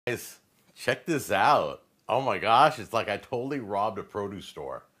Guys, check this out. Oh my gosh, it's like I totally robbed a produce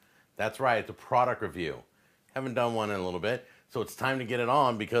store. That's right, it's a product review. Haven't done one in a little bit, so it's time to get it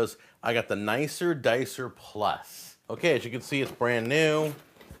on because I got the Nicer Dicer Plus. Okay, as you can see, it's brand new.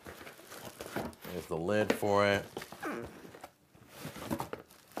 There's the lid for it.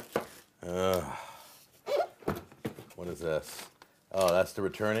 What is this? Oh, that's to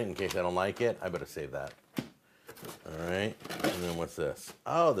return it in case I don't like it. I better save that. All right, and then what's this?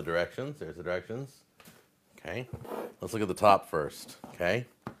 Oh, the directions. There's the directions. Okay, let's look at the top first. Okay,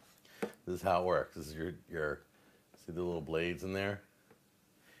 this is how it works. This is your see the little blades in there?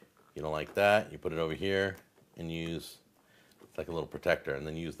 You don't like that, you put it over here and use, it's like a little protector, and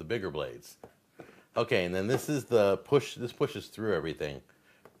then use the bigger blades. Okay, and then this is the push, this pushes through everything.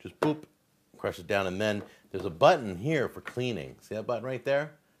 Just boop, crush it down, and then there's a button here for cleaning. See that button right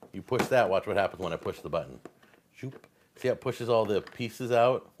there? You push that, watch what happens when I push the button. Shoop. See how it pushes all the pieces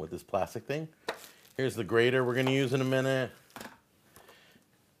out with this plastic thing? Here's the grater we're gonna use in a minute.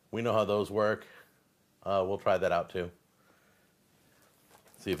 We know how those work. We'll try that out too.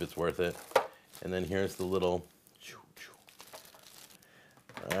 See if it's worth it. And then here's the little,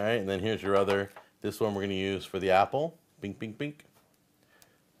 all right, and then here's your other, this one we're gonna use for the apple. Bink, bink, bink.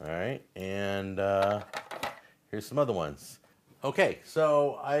 All right, and here's some other ones. Okay,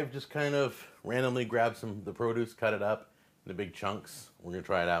 so I've just kind of randomly grabbed some of the produce, cut it up into big chunks. We're gonna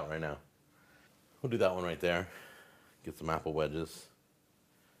try it out right now. We'll do that one right there. Get some apple wedges.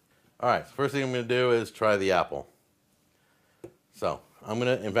 All right, so first thing I'm gonna do is try the apple. So I'm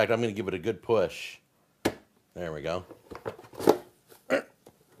gonna give it a good push. There we go.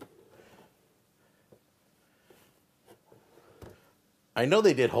 I know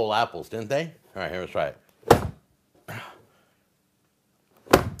they did whole apples, didn't they? All right, here, let's try it.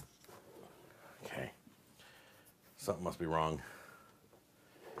 Okay, something must be wrong.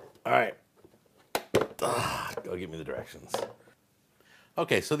 All right, go give me the directions.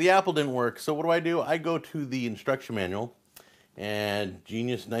 Okay, so the apple didn't work. So what do? I go to the instruction manual and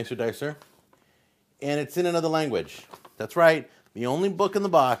Genius Nicer Dicer, and it's in another language. That's right, the only book in the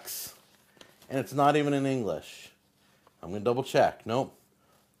box, and it's not even in English. I'm gonna double check. Nope.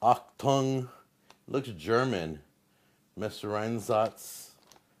 Achtung. Looks German. Messereinsatz.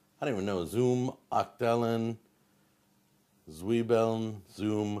 I don't even know. Zoom. Achtellen. Zwiebeln.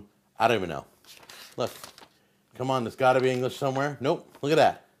 Zoom. I don't even know. Look. Come on, there's got to be English somewhere. Nope. Look at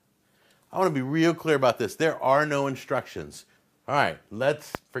that. I want to be real clear about this. There are no instructions. All right,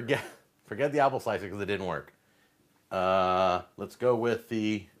 let's forget the apple slicer because it didn't work. Let's go with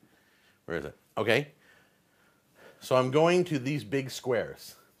the, where is it? Okay. So I'm going to these big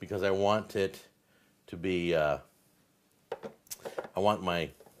squares because I want it to be, I want my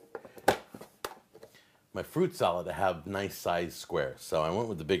fruit salad to have nice sized squares. So I went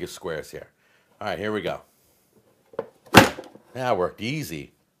with the biggest squares here. All right, here we go. That worked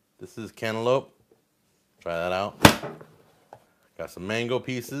easy. This is cantaloupe. Try that out. Got some mango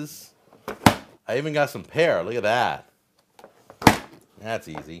pieces. I even got some pear. Look at that. That's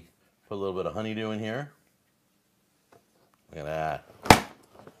easy. Put a little bit of honeydew in here. Look at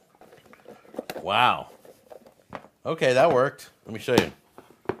that. Wow. Okay, that worked. Let me show you.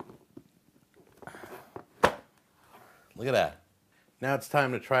 Look at that. Now it's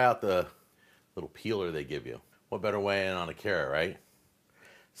time to try out the little peeler they give you. What better way than on a carrot, right?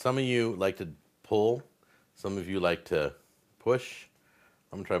 Some of you like to pull. Some of you like to push.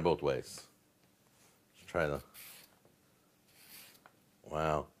 I'm gonna try both ways. Let's try the,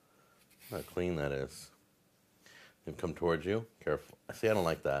 wow. Look how clean that is. And come towards you, careful. See, I don't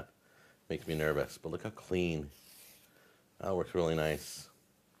like that. Makes me nervous, but look how clean. That works really nice.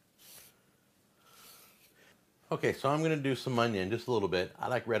 Okay, so I'm gonna do some onion, just a little bit. I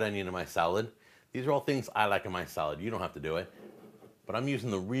like red onion in my salad. These are all things I like in my salad. You don't have to do it. But I'm using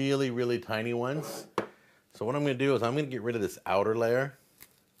the really, really tiny ones. So what I'm gonna do is I'm gonna get rid of this outer layer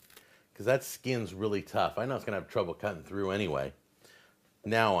because that skin's really tough. I know it's gonna have trouble cutting through anyway.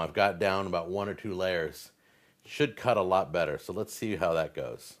 Now I've got down about 1 or 2 layers. Should cut a lot better. So let's see how that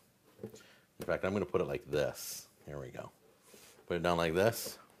goes. In fact, I'm gonna put it like this. Here we go. Put it down like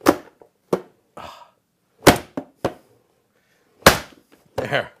this.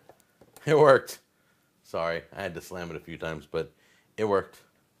 There. It worked. Sorry, I had to slam it a few times, but it worked.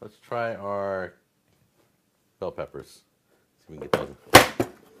 Let's try our bell peppers. See if we can get those.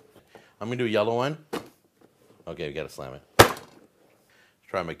 I'm gonna do a yellow one. Okay, we gotta slam it. Let's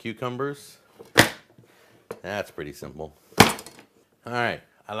try my cucumbers. That's pretty simple. All right,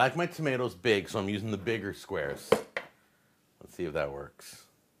 I like my tomatoes big, so I'm using the bigger squares. Let's see if that works.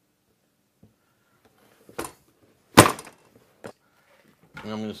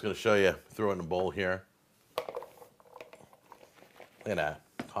 And I'm just going to show you, throw it in a bowl here. Look at that.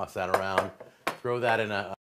 Toss that around. Throw that in a